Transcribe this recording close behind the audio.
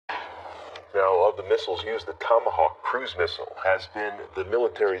Now, of the missiles used, the Tomahawk cruise missile has been the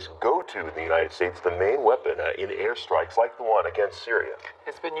military's go-to in the United States, the main weapon in airstrikes like the one against Syria.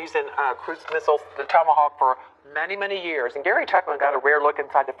 It's been used in cruise missiles, the Tomahawk, for many, many years. And Gary Tuckman got a rare look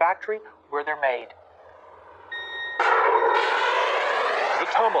inside the factory where they're made. The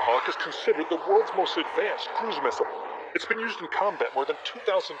Tomahawk is considered the world's most advanced cruise missile. It's been used in combat more than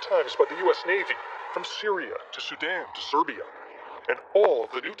 2,000 times by the U.S. Navy, from Syria to Sudan to Serbia. And all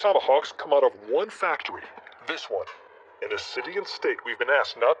of the new Tomahawks come out of one factory, this one, in a city and state we've been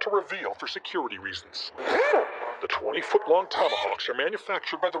asked not to reveal for security reasons. The 20-foot-long Tomahawks are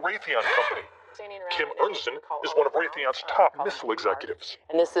manufactured by the Raytheon Company. Kim Ernsten is one of Raytheon's top missile executives.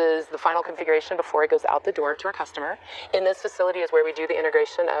 And this is the final configuration before it goes out the door to our customer. In this facility is where we do the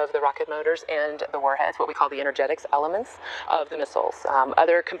integration of the rocket motors and the warheads, what we call the energetics elements of the missiles.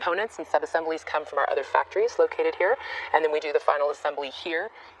 Other components and sub-assemblies come from our other factories located here, and then we do the final assembly here,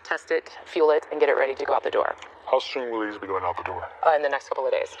 test it, fuel it, and get it ready to go out the door. How soon will these be going out the door? In the next couple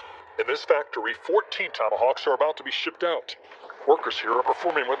of days. In this factory, 14 Tomahawks are about to be shipped out. Workers here are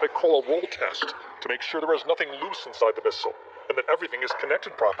performing what they call a roll test to make sure there is nothing loose inside the missile and that everything is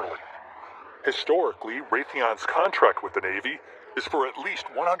connected properly. Historically, Raytheon's contract with the Navy is for at least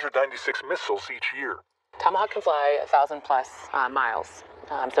 196 missiles each year. Tomahawk can fly 1,000 plus miles,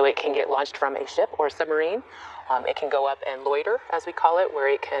 so it can get launched from a ship or a submarine. It can go up and loiter, as we call it,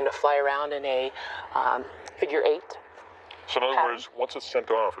 where it can fly around in a figure 8. So in other words, once it's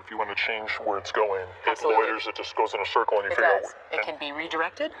sent off, if you want to change where it's going, Absolutely. It loiters, it just goes in a circle and you figure out. It can be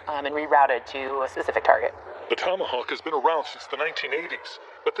redirected and rerouted to a specific target. The Tomahawk has been around since the 1980s,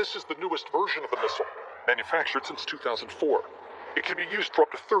 but this is the newest version of the missile, manufactured since 2004. It can be used for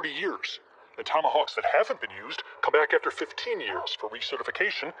up to 30 years, and Tomahawks that haven't been used come back after 15 years for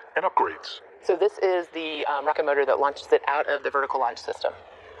recertification and upgrades. So this is the rocket motor that launches it out of the vertical launch system.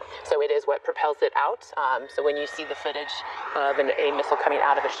 So it is what propels it out. So when you see the footage of a missile coming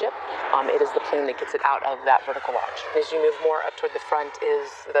out of a ship, it is the plane that gets it out of that vertical launch. As you move more up toward the front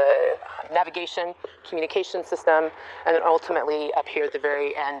is the navigation, communication system, and then ultimately up here at the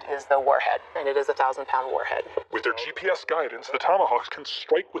very end is the warhead, and it is a 1,000-pound warhead. With their GPS guidance, the Tomahawks can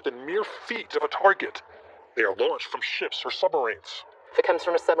strike within mere feet of a target. They are launched from ships or submarines. If it comes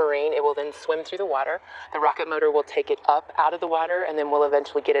from a submarine, it will then swim through the water. The rocket motor will take it up out of the water, and then we'll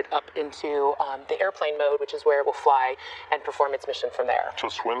eventually get it up into the airplane mode, which is where it will fly and perform its mission from there. So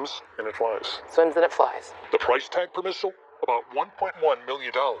it swims and it flies. Swims and it flies. The price tag per missile? About $1.1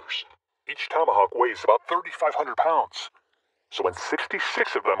 million. Each Tomahawk weighs about 3,500 pounds. So when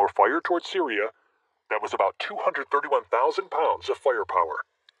 66 of them were fired towards Syria, that was about 231,000 pounds of firepower.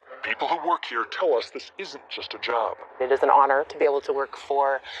 People who work here tell us this isn't just a job. It is an honor to be able to work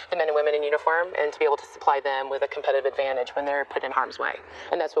for the men and women in uniform and to be able to supply them with a competitive advantage when they're put in harm's way.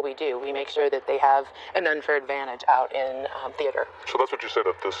 And that's what we do. We make sure that they have an unfair advantage out in theater. So that's what you say,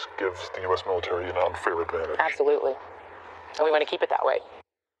 that this gives the U.S. military an unfair advantage? Absolutely. And we want to keep it that way.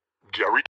 Gary